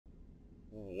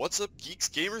What's up, geeks,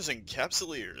 gamers, and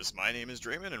capsuleers? My name is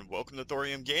Drementfh, and welcome to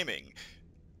Thorium Gaming.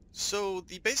 So,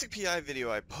 the basic PI video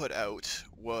I put out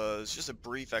was just a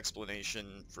brief explanation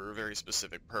for a very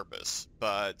specific purpose,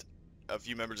 but a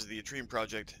few members of the Dream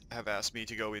project have asked me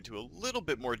to go into a little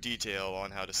bit more detail on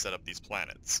how to set up these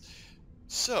planets.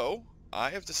 So,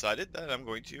 I have decided that I'm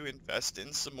going to invest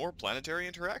in some more planetary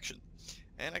interaction,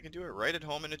 and I can do it right at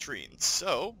home in a Trine.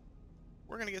 So,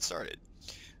 we're going to get started.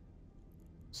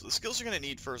 So the skills you're going to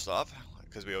need first off,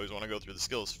 because we always want to go through the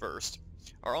skills first,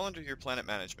 are all under your Planet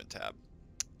Management tab.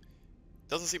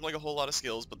 Doesn't seem like a whole lot of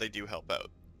skills, but they do help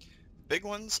out. Big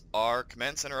ones are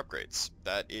Command Center upgrades.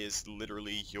 That is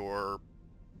literally your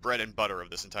bread and butter of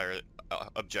this entire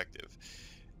objective.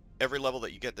 Every level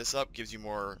that you get this up gives you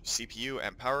more CPU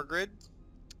and power grid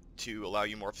to allow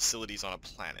you more facilities on a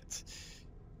planet.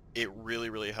 It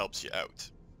really helps you out.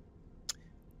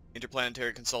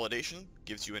 Interplanetary Consolidation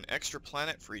gives you an extra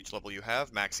planet for each level you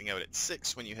have, maxing out at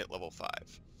 6 when you hit level 5.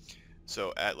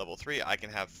 So at level 3 I can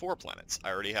have 4 planets.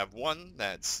 I already have one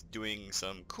that's doing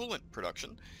some coolant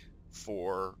production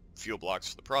for fuel blocks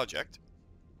for the project.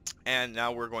 And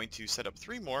now we're going to set up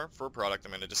 3 more for a product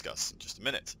I'm going to discuss in just a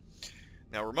minute.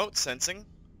 Now remote sensing,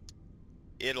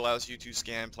 it allows you to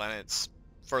scan planets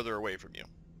further away from you.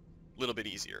 A little bit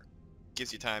easier.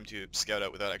 Gives you time to scout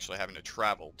out without actually having to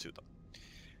travel to them.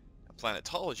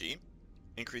 Planetology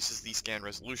increases the scan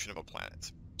resolution of a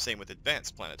planet. Same with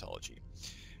advanced planetology.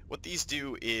 What these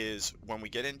do is when we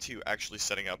get into actually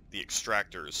setting up the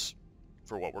extractors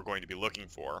for what we're going to be looking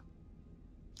for,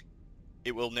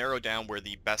 it will narrow down where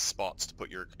the best spots to put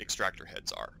your extractor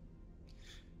heads are.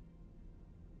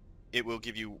 It will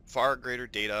give you far greater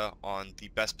data on the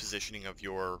best positioning of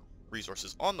your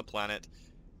resources on the planet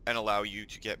and allow you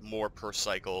to get more per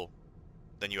cycle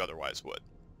than you otherwise would.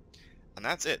 And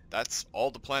that's it. That's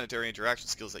all the planetary interaction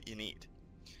skills that you need.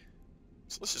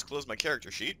 So let's just close my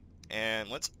character sheet and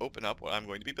let's open up what I'm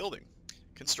going to be building.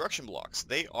 Construction blocks.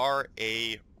 They are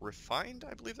a refined,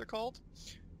 I believe they're called,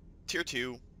 Tier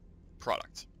 2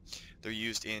 product. They're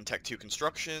used in Tech 2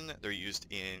 construction. They're used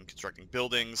in constructing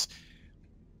buildings.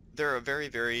 They're a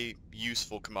very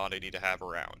useful commodity to have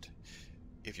around.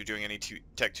 If you're doing any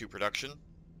Tech 2 production,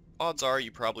 odds are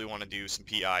you probably want to do some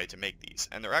PI to make these,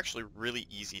 and they're actually really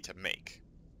easy to make.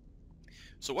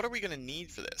 So what are we going to need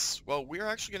for this? Well, we're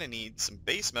actually going to need some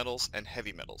base metals and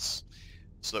heavy metals,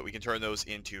 so that we can turn those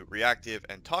into reactive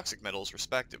and toxic metals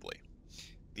respectively.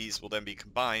 These will then be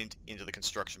combined into the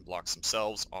construction blocks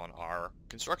themselves on our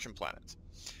construction planet.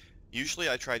 Usually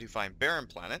I try to find barren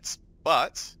planets,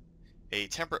 but a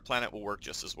temperate planet will work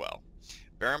just as well.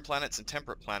 Barren planets and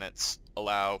temperate planets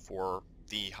allow for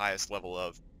the highest level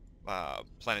of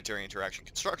planetary interaction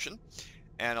construction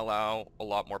and allow a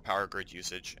lot more power grid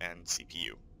usage and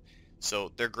CPU.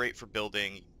 So they're great for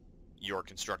building your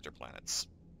constructor planets,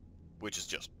 which is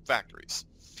just factories.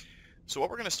 So what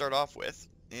we're going to start off with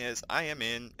is I am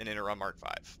in an Interim Mark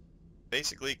V,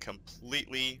 basically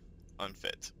completely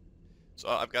unfit. So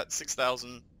I've got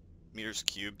 6,000 meters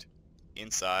cubed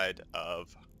inside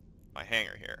of my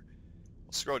hangar here.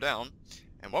 We'll scroll down,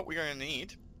 and what we're going to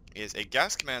need is a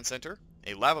gas command center,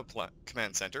 a lava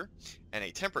command center, and a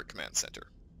temperate command center.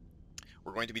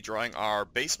 We're going to be drawing our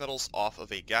base metals off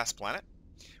of a gas planet.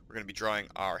 We're going to be drawing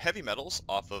our heavy metals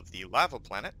off of the lava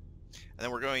planet. And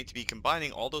then we're going to be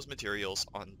combining all those materials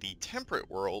on the temperate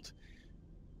world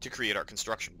to create our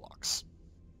construction blocks.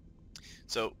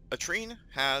 So a Trine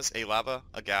has a lava,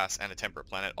 a gas, and a temperate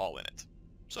planet all in it.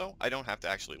 So I don't have to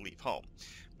actually leave home.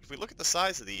 But if we look at the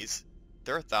size of these,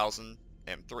 they're 1,000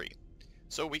 M3.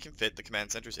 So we can fit the command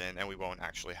centers in and we won't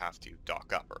actually have to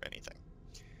dock up or anything.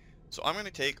 So I'm going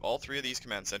to take all 3 of these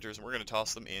command centers and we're going to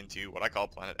toss them into what I call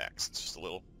Planet X. It's just a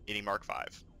little Indy Mark V.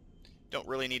 Don't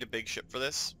really need a big ship for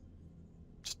this,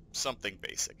 just something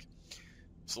basic.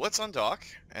 So let's undock,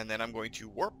 and then I'm going to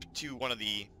warp to one of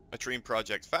the Dream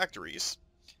Project factories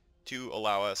to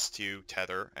allow us to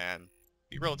tether and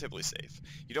be relatively safe.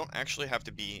 You don't actually have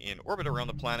to be in orbit around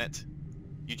the planet,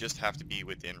 you just have to be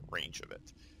within range of it.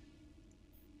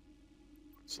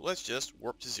 So let's just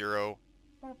warp to 0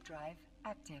 warp drive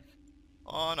active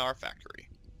on our factory.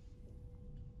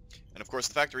 And of course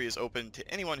the factory is open to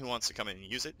anyone who wants to come in and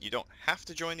use it. You don't have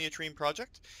to join the Dream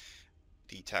project.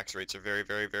 The tax rates are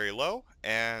very low,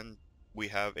 and we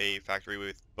have a factory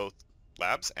with both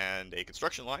labs and a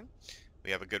construction line.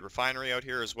 We have a good refinery out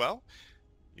here as well.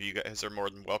 You guys are more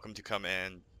than welcome to come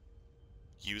and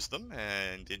use them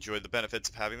and enjoy the benefits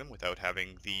of having them without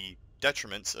having the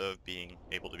detriments of being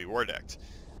able to be war decked.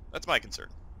 That's my concern,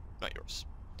 not yours.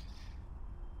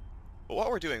 But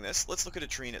while we're doing this, let's look at a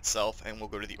Trine itself and we'll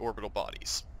go to the orbital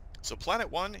bodies. So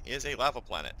planet 1 is a lava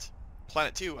planet.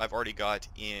 Planet 2 I've already got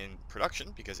in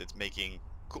production because it's making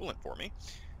coolant for me.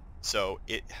 So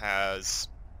it has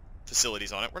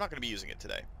facilities on it. We're not going to be using it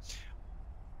today.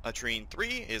 Dream 3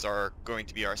 is going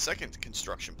to be our second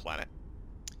construction planet.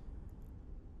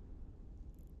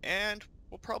 And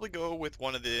we'll probably go with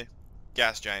one of the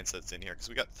gas giants that's in here, because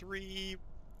we got 3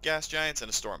 gas giants and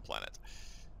a storm planet.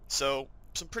 So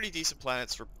some pretty decent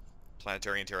planets for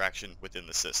planetary interaction within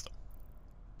the system.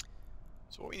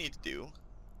 So what we need to do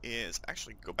is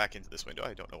actually go back into this window.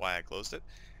 I don't know why I closed it.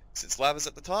 Since lava's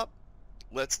at the top,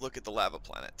 let's look at the lava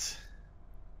planet.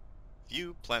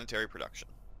 View planetary production.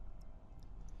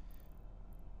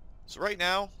 So right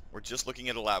now, we're just looking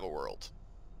at a lava world.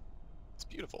 It's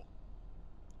beautiful.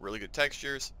 Really good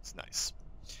textures. It's nice.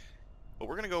 But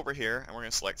we're going to go over here and we're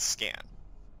going to select scan.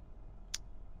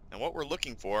 And what we're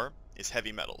looking for is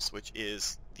heavy metals, which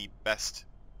is the best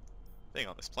thing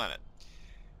on this planet.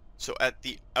 So at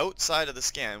the outside of the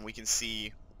scan, we can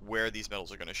see where these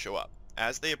metals are going to show up.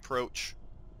 As they approach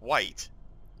white,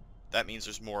 that means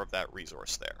there's more of that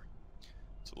resource there.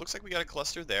 So it looks like we got a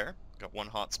cluster there. Got one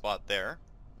hot spot there,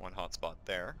 one hot spot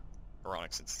there.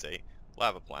 Ironic since it's a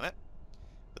lava planet.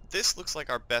 But this looks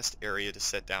like our best area to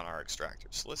set down our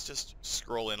extractors. So let's just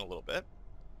scroll in a little bit.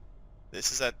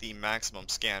 This is at the maximum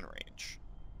scan range.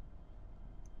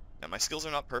 Now my skills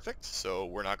are not perfect, so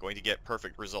we're not going to get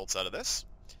perfect results out of this.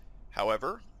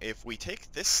 However, if we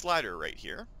take this slider right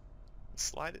here, and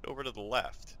slide it over to the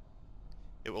left,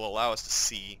 it will allow us to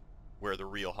see where the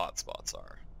real hotspots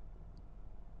are.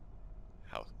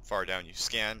 How far down you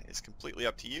scan is completely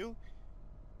up to you,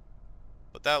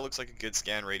 but that looks like a good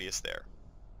scan radius there.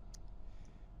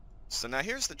 So now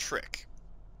here's the trick.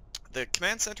 The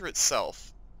command center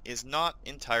itself is not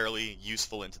entirely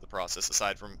useful into the process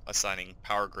aside from assigning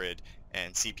power grid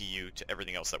and CPU to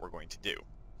everything else that we're going to do.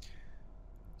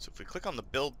 So if we click on the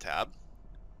build tab,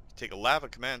 take a lava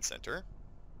command center,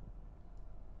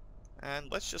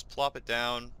 and let's just plop it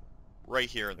down right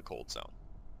here in the cold zone.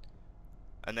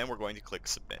 And then we're going to click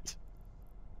submit.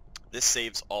 This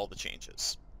saves all the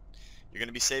changes. You're going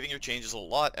to be saving your changes a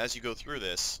lot as you go through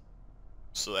this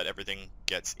so that everything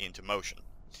gets into motion.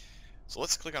 So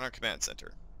let's click on our command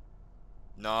center.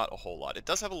 Not a whole lot. It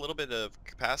does have a little bit of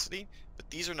capacity, but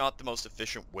these are not the most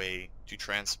efficient way to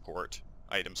transport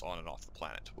items on and off the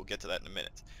planet. We'll get to that in a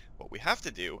minute. What we have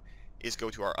to do is go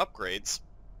to our upgrades,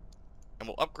 and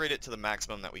we'll upgrade it to the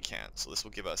maximum that we can. So this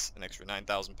will give us an extra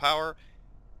 9,000 power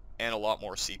and a lot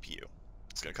more CPU.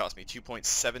 It's going to cost me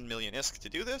 2.7 million ISK to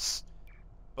do this,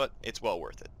 but it's well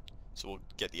worth it. So we'll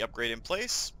get the upgrade in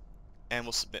place, and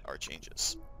we'll submit our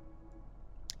changes.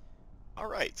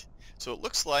 Alright, so it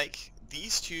looks like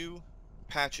these two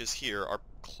patches here are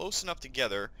close enough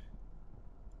together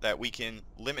that we can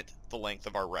limit the length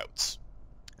of our routes.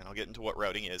 And I'll get into what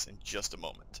routing is in just a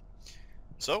moment.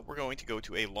 So we're going to go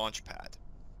to a launch pad.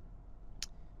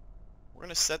 We're going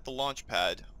to set the launch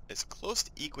pad as close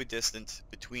to equidistant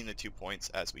between the 2 points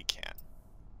as we can.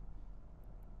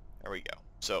 There we go.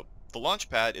 So the launch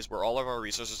pad is where all of our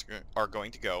resources are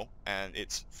going to go, and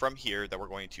it's from here that we're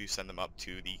going to send them up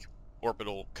to the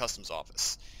orbital customs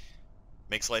office.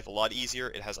 Makes life a lot easier.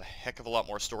 It has a heck of a lot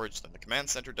more storage than the command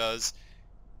center does,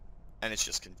 and it's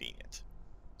just convenient.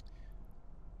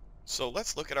 So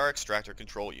let's look at our extractor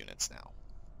control units now.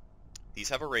 These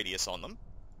have a radius on them.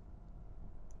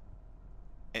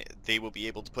 They will be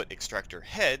able to put extractor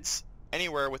heads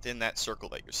anywhere within that circle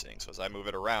that you're seeing. So as I move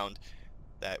it around,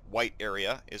 that white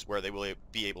area is where they will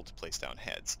be able to place down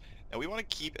heads. Now we want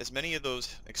to keep as many of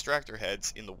those extractor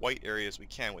heads in the white area as we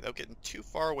can without getting too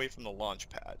far away from the launch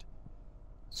pad.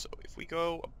 So if we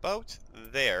go about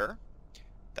there,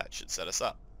 that should set us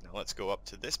up. Now let's go up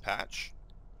to this patch.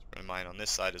 We're going to mine on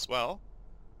this side as well.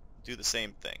 Do the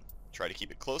same thing. Try to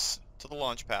keep it close to the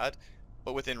launch pad,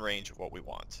 but within range of what we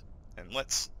want. And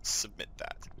let's submit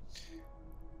that.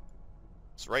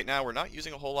 So right now we're not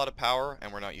using a whole lot of power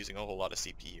and we're not using a whole lot of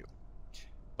CPU.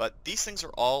 But these things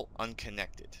are all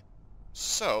unconnected.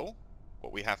 So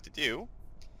what we have to do,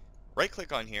 right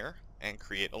click on here and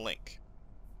create a link.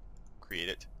 Create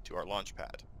it to our launch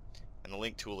pad. And the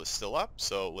link tool is still up,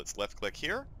 so let's left click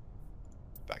here,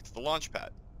 back to the launch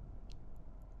pad,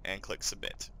 and click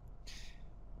submit.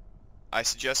 I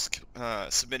suggest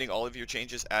submitting all of your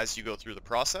changes as you go through the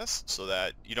process so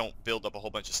that you don't build up a whole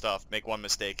bunch of stuff, make one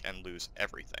mistake, and lose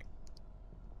everything.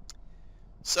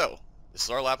 So, this is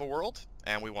our lava world,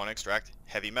 and we want to extract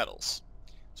heavy metals.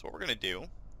 So what we're going to do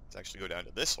is actually go down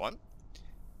to this one,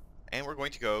 and we're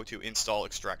going to go to Install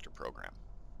Extractor Program.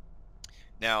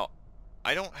 Now,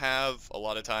 I don't have a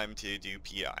lot of time to do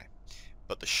PI,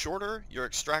 but the shorter your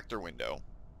extractor window,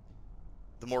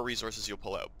 the more resources you'll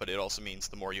pull out, but it also means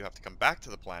the more you have to come back to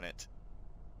the planet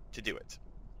to do it.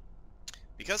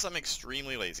 Because I'm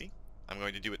extremely lazy, I'm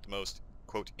going to do it the most,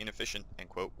 quote, inefficient, end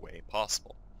quote, way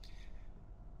possible.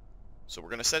 So we're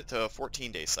going to set it to a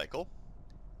 14-day cycle,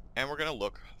 and we're going to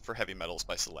look for heavy metals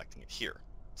by selecting it here.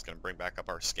 It's going to bring back up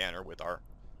our scanner with our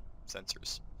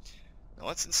sensors. Now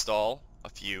let's install a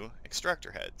few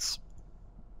extractor heads.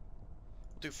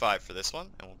 We'll do 5 for this one,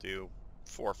 and we'll do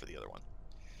 4 for the other one.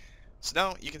 So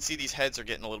now you can see these heads are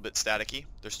getting a little bit staticky.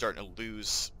 They're starting to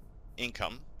lose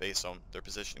income based on their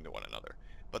positioning to one another.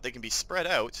 But they can be spread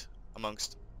out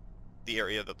amongst the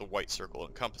area that the white circle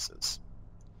encompasses.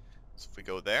 So if we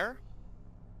go there,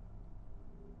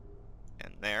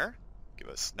 and there, give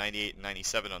us 98 and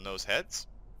 97 on those heads.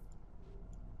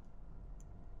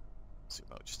 Zoom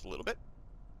out just a little bit,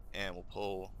 and we'll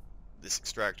pull this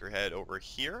extractor head over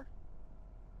here.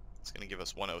 It's going to give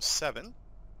us 107.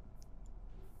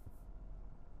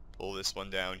 Pull this one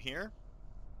down here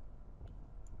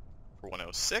for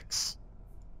 106.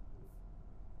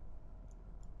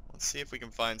 Let's see if we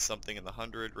can find something in the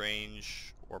 100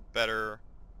 range or better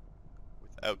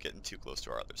without getting too close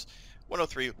to our others.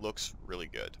 103 looks really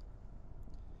good.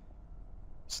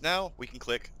 So now we can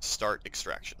click Start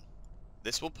Extraction.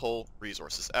 This will pull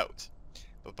resources out.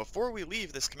 But before we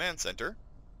leave this command center,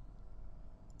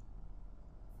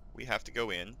 we have to go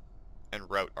in and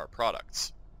route our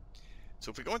products. So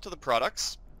if we go into the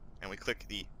products and we click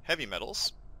the heavy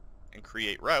metals and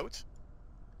create route,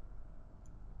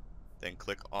 then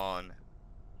click on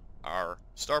our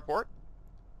starport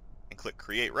and click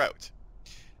create route.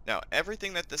 Now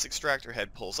everything that this extractor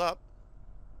head pulls up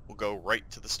will go right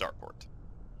to the starport.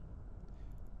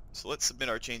 So let's submit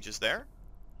our changes there,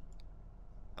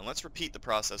 and let's repeat the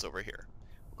process over here.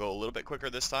 We'll go a little bit quicker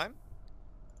this time.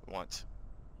 We want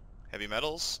heavy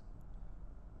metals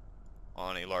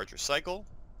on a larger cycle.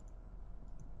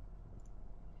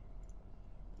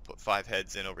 Put 5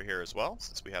 heads in over here as well,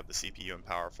 since we have the CPU and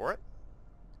power for it.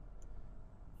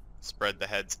 Spread the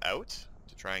heads out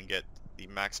to try and get the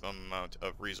maximum amount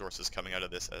of resources coming out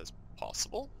of this as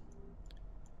possible.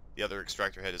 The other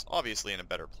extractor head is obviously in a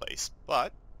better place, but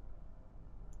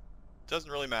it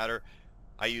doesn't really matter.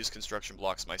 I use construction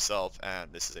blocks myself,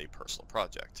 and this is a personal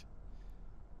project.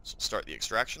 So we'll start the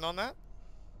extraction on that.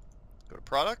 Go to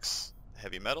Products,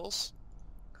 Heavy Metals,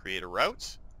 create a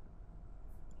route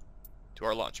to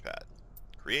our launch pad.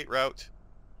 Create route,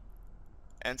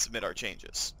 and submit our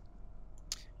changes.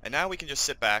 And now we can just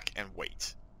sit back and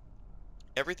wait.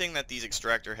 Everything that these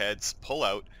extractor heads pull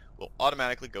out will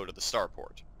automatically go to the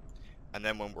starport. And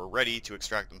then when we're ready to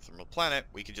extract them from the planet,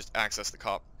 we can just access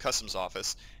the customs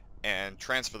office and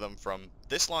transfer them from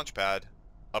this launch pad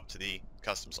up to the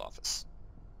customs office.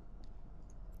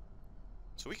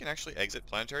 So we can actually exit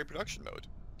planetary production mode.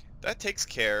 That takes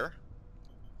care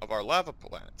of our lava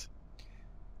planet.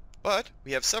 But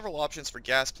we have several options for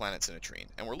gas planets in a trine,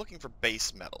 and we're looking for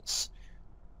base metals.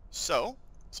 So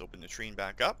let's open the trine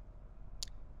back up,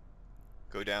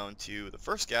 go down to the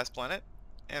first gas planet,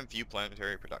 and view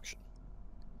planetary production.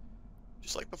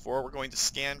 Just like before, we're going to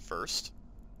scan first.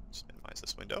 Let's minimize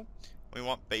this window. We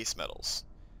want base metals.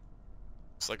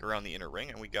 Looks like around the inner ring,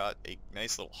 and we got a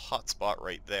nice little hot spot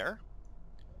right there.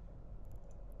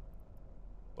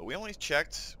 But we only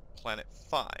checked planet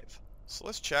 5. So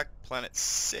let's check planet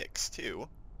 6 too.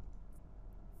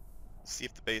 See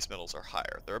if the base metals are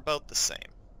higher. They're about the same.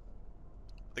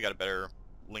 They got a better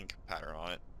link pattern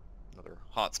on it. Another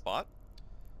hot spot.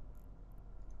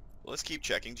 Let's keep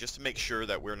checking just to make sure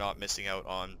that we're not missing out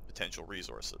on potential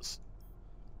resources.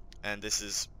 And this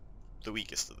is the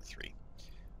weakest of the 3.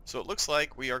 So it looks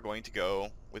like we are going to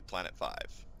go with planet 5.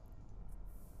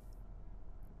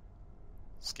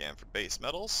 Scan for base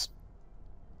metals.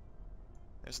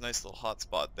 There's a nice little hot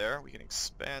spot there. We can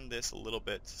expand this a little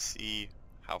bit to see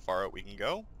how far out we can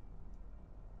go.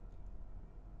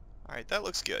 Alright, that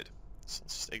looks good. So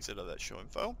let's just exit out of that show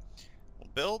info. We'll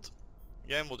build.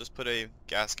 Again, we'll just put a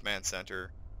gas command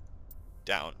center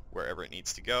down wherever it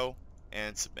needs to go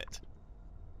and submit.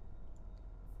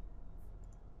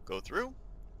 Go through,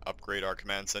 upgrade our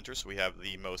command center so we have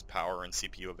the most power and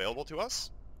CPU available to us.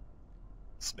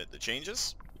 Submit the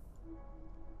changes.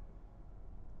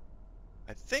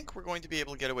 I think we're going to be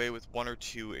able to get away with 1 or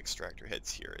 2 extractor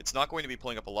heads here. It's not going to be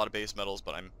pulling up a lot of base metals,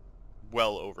 but I'm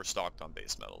well overstocked on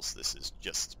base metals. This is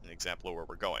just an example of where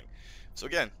we're going. So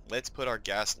again, let's put our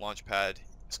gas launch pad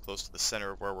as close to the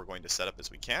center of where we're going to set up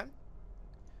as we can.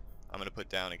 I'm going to put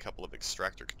down a couple of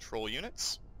extractor control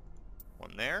units.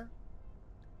 One there.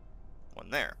 One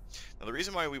there. Now the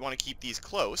reason why we want to keep these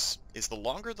close is the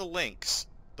longer the links,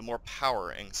 the more power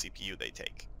and CPU they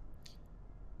take.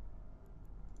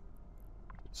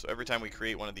 So every time we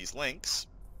create one of these links,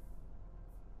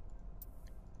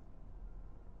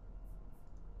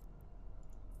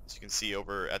 as you can see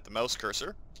over at the mouse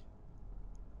cursor,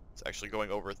 it's actually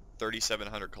going over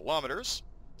 3,700 kilometers.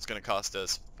 It's going to cost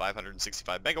us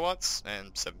 565 megawatts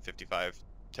and 755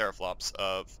 teraflops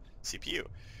of CPU.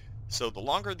 So the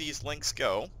longer these links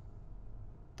go,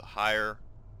 the higher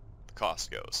the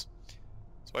cost goes.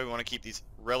 That's why we want to keep these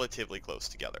relatively close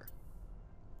together.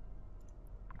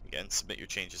 Again, submit your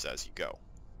changes as you go.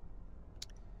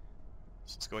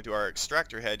 So let's go into our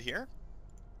extractor head here,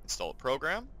 install a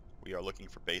program. We are looking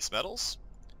for base metals.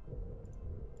 I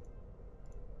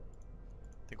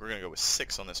think we're going to go with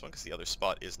 6 on this one because the other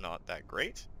spot is not that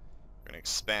great. We're going to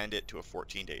expand it to a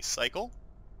 14-day cycle.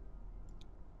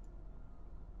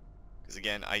 Because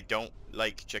again, I don't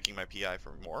like checking my PI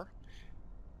for more.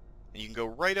 And you can go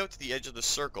right out to the edge of the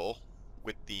circle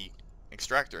with the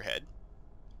extractor head.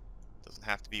 Doesn't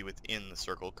have to be within the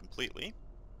circle completely.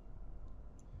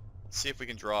 Let's see if we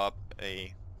can draw up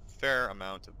a fair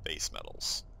amount of base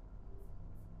metals.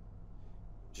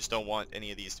 Just don't want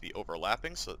any of these to be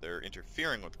overlapping so that they're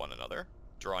interfering with one another,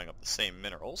 drawing up the same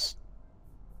minerals.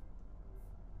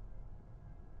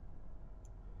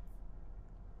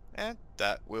 And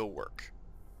that will work.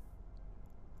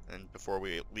 And before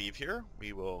we leave here,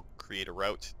 we will create a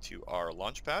route to our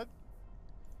launch pad.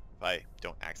 If I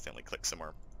don't accidentally click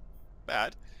somewhere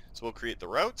bad. So we'll create the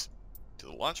route to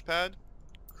the launch pad,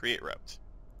 create route.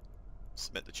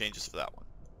 Submit the changes for that one.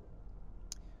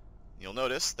 You'll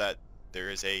notice that there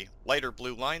is a lighter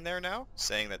blue line there now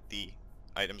saying that the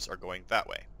items are going that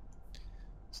way.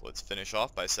 So let's finish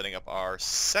off by setting up our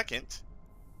second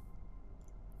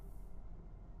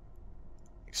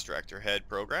extractor head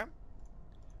program.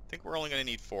 I think we're only going to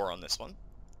need 4 on this one.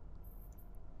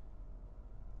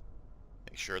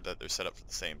 Make sure that they're set up for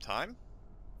the same time.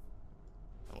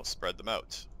 And we'll spread them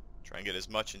out. Try and get as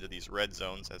much into these red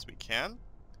zones as we can.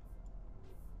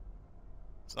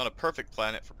 It's not a perfect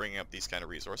planet for bringing up these kind of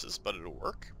resources, but it'll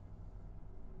work.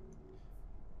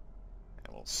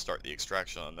 And we'll start the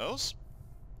extraction on those.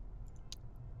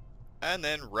 And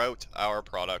then route our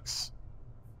products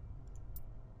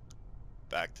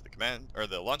back to the command or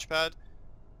the launch pad.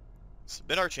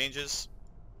 Submit our changes.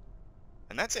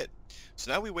 And that's it.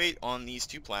 So now we wait on these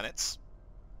 2 planets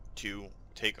to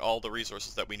take all the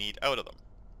resources that we need out of them.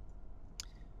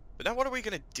 But now what are we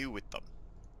going to do with them?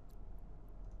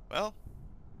 Well,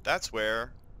 that's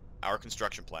where our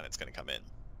construction planet's going to come in.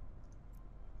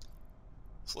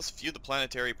 So let's view the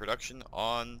planetary production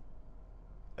on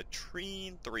a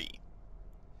Treen 3.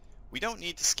 We don't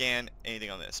need to scan anything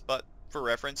on this, but for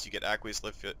reference, you get aqueous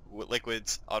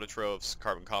liquids, autotrophs,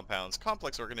 carbon compounds,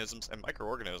 complex organisms, and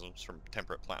microorganisms from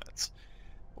temperate planets.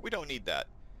 But we don't need that.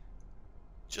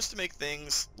 Just to make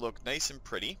things look nice and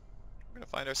pretty, we're going to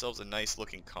find ourselves a nice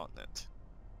looking continent.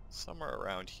 Somewhere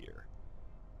around here.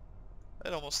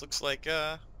 It almost looks like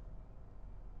the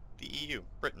EU,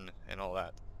 Britain, and all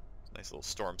that. Nice little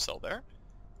storm cell there.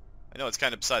 I know it's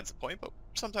kind of besides the point, but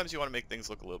sometimes you want to make things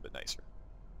look a little bit nicer.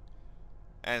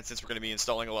 And since we're going to be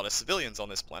installing a lot of civilians on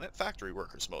this planet, factory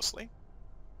workers mostly,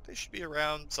 they should be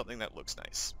around something that looks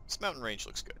nice. This mountain range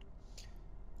looks good.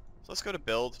 So let's go to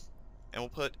build, and we'll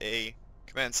put a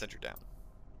command center down.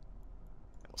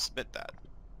 And we'll submit that.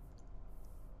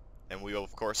 And we will,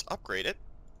 of course, upgrade it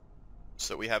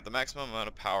so that we have the maximum amount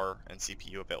of power and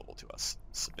CPU available to us.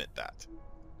 Submit that.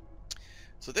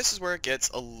 So this is where it gets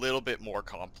a little bit more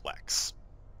complex.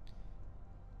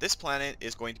 This planet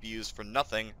is going to be used for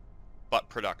nothing but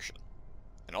production.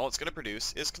 And all it's going to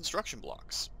produce is construction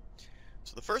blocks.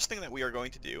 So the first thing that we are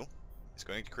going to do is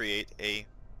going to create a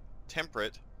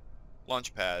temperate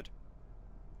launch pad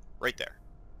right there.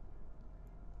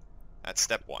 That's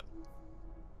step 1.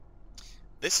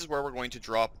 This is where we're going to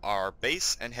drop our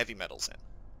base and heavy metals in.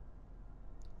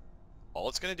 All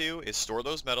it's going to do is store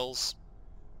those metals.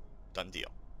 Done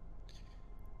deal.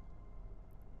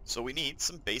 So we need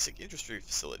some basic industry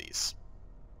facilities.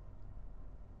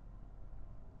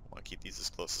 I want to keep these as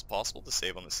close as possible to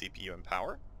save on the CPU and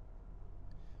power.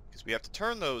 Because we have to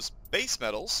turn those base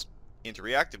metals into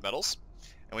reactive metals,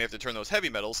 and we have to turn those heavy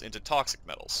metals into toxic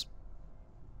metals.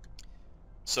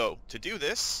 So to do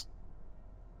this,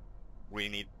 we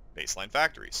need baseline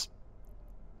factories.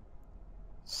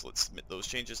 So let's submit those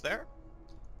changes there.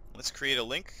 Let's create a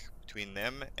link between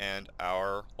them and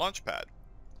our launch pad,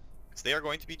 because they are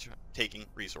going to be taking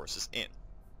resources in.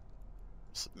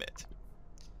 Submit.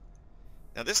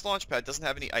 Now this launch pad doesn't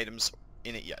have any items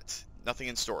in it yet, nothing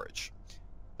in storage.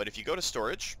 But if you go to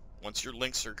storage, once your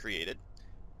links are created,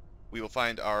 we will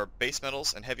find our base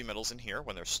metals and heavy metals in here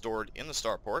when they're stored in the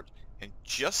starport, and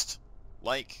just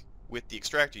like with the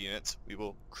extractor units, we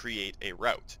will create a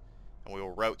route. And we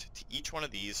will route to each one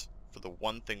of these for the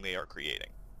one thing they are creating.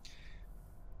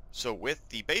 So with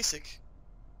the basic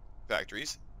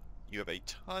factories, you have a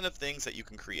ton of things that you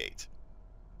can create.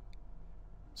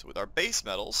 So with our base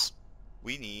metals,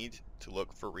 we need to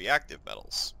look for reactive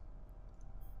metals.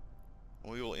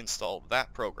 And we will install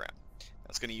that program.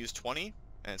 That's going to use 20,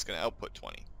 and it's going to output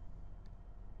 20,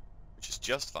 which is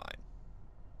just fine.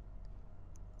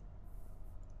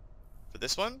 For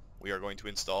this one, we are going to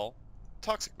install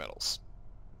toxic metals.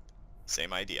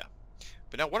 Same idea.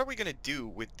 But now what are we going to do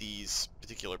with these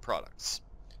particular products?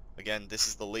 Again, this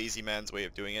is the lazy man's way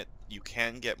of doing it. You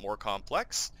can get more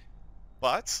complex,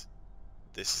 but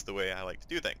this is the way I like to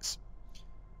do things.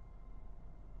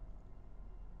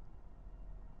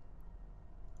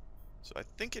 So I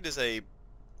think it is a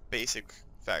basic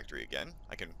factory again.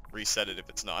 I can reset it if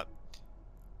it's not.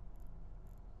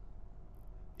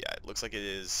 Yeah, it looks like it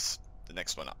is the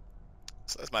next one up.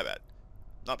 So that's my bad.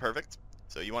 Not perfect.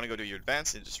 So you want to go to your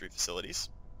advanced industry facilities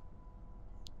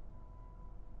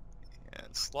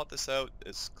and slot this out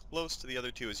as close to the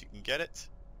other two as you can get it.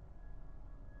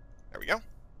 There we go.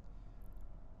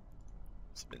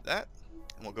 Submit that,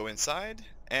 and we'll go inside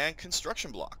and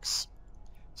construction blocks.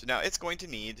 So now it's going to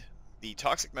need the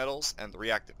toxic metals and the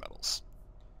reactive metals.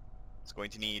 It's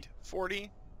going to need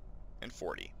 40 and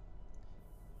 40.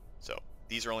 So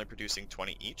these are only producing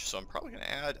 20 each, so I'm probably going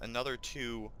to add another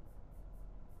 2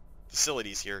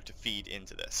 facilities here to feed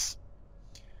into this.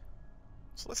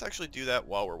 So let's actually do that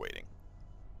while we're waiting.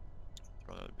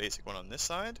 Throw another basic one on this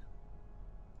side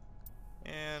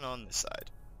and on this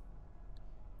side.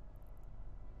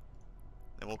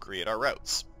 Then we'll create our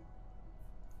routes.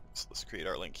 So let's create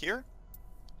our link here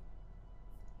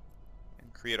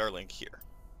and create our link here.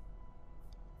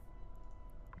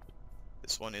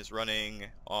 This one is running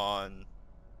on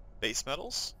base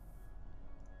metals,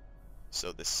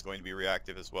 so this is going to be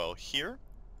reactive as well here.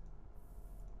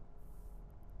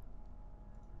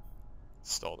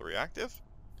 Install the reactive.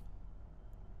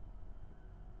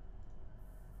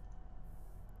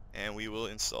 And we will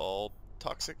install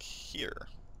toxic here.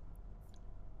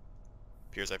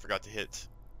 Appears I forgot to hit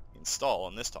install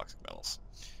on this toxic metals.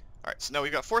 Alright, so now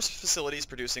we've got 4 facilities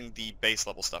producing the base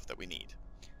level stuff that we need.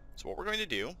 So what we're going to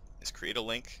do is create a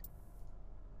link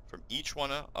from each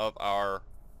one of our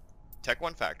Tech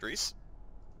 1 factories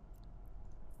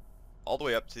all the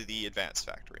way up to the advanced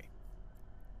factory.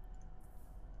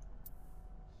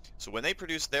 So when they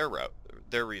produce their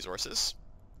resources,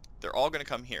 they're all going to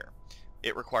come here.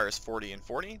 It requires 40 and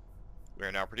 40. We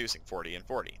are now producing 40 and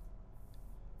 40.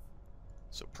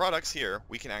 So products here,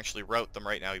 we can actually route them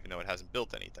right now even though it hasn't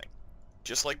built anything.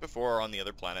 Just like before on the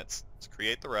other planets, let's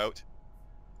create the route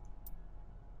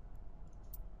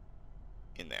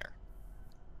in there.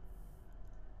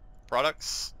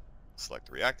 Products, select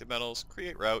the reactive metals,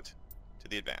 create route to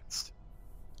the advanced.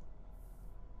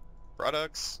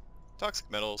 Products,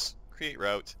 toxic metals, create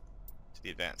route to the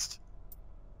advanced.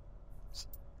 So,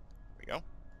 there we go.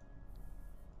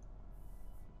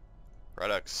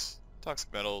 Products,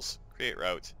 toxic metals, create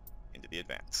route into the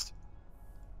advanced.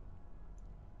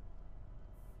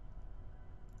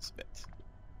 Submit.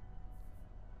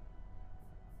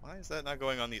 Why is that not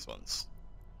going on these ones?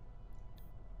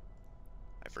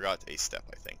 I forgot a step,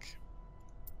 I think.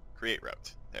 Create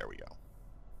route. There we go.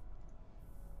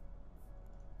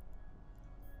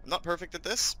 I'm not perfect at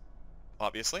this,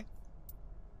 obviously.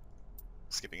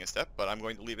 Skipping a step, but I'm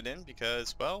going to leave it in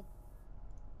because, well,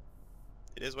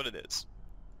 it is what it is.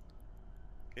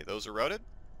 Okay, those are routed.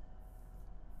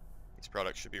 These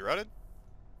products should be routed.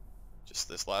 Just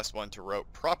this last one to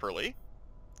route properly,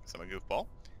 because I'm a goofball.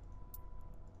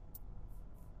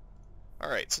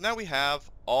 Alright, so now we have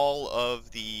all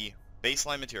of the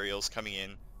baseline materials coming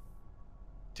in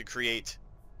to create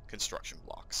construction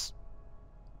blocks.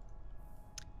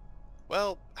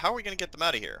 Well, how are we going to get them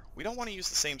out of here? We don't want to use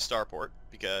the same starport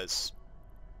because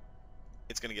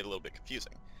it's going to get a little bit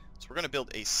confusing. So we're going to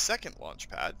build a second launch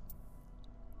pad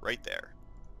right there.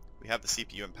 We have the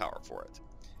CPU and power for it.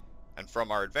 And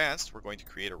from our advanced, we're going to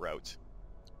create a route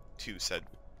to said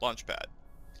launch pad.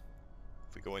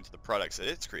 If we go into the products that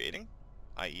it's creating,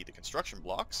 i.e. the construction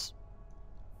blocks,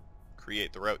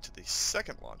 create the route to the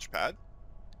second launch pad,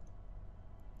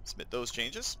 submit those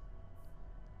changes,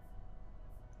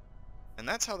 and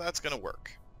that's how that's going to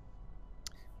work.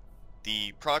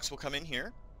 The products will come in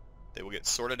here, they will get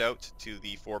sorted out to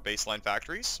the 4 baseline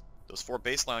factories. Those 4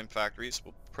 baseline factories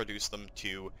will produce them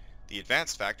to the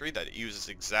advanced factory that uses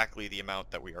exactly the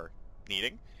amount that we are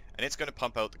needing, and it's going to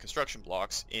pump out the construction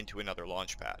blocks into another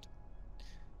launch pad.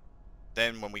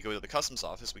 Then when we go to the customs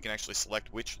office, we can actually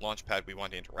select which launch pad we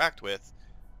want to interact with.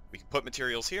 We can put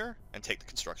materials here and take the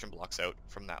construction blocks out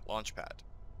from that launch pad.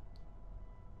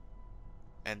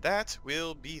 And that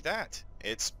will be that.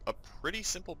 It's a pretty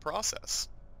simple process.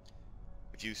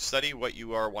 If you study what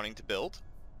you are wanting to build,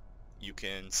 you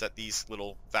can set these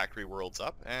little factory worlds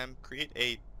up and create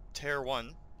a tier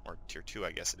 1, or tier 2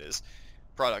 I guess it is,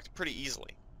 product pretty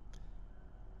easily.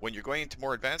 When you're going into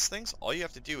more advanced things, all you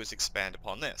have to do is expand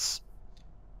upon this.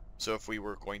 So if we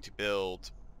were going to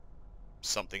build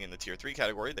something in the tier 3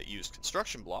 category that used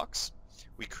construction blocks,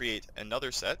 we create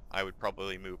another set. I would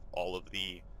probably move all of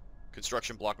the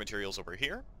construction block materials over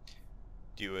here,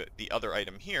 do the other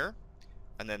item here,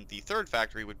 and then the third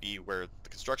factory would be where the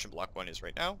construction block one is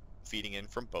right now, feeding in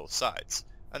from both sides,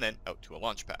 and then out to a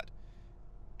launch pad.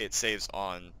 It saves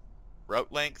on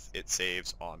route length, it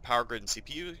saves on power grid and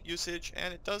CPU usage,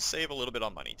 and it does save a little bit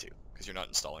on money too, because you're not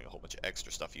installing a whole bunch of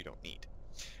extra stuff you don't need.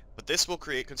 But this will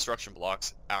create construction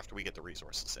blocks after we get the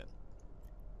resources in.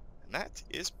 And that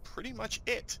is pretty much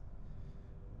it.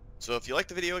 So if you liked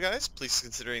the video, guys, please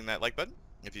consider hitting that like button.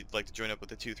 If you'd like to join up with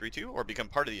the 232 or become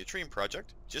part of the Drementfh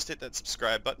project, just hit that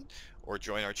subscribe button or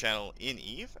join our channel in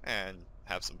Eve and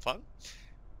have some fun.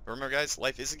 Remember, guys,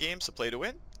 life is a game, so play to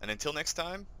win. And until next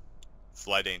time,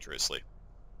 fly dangerously.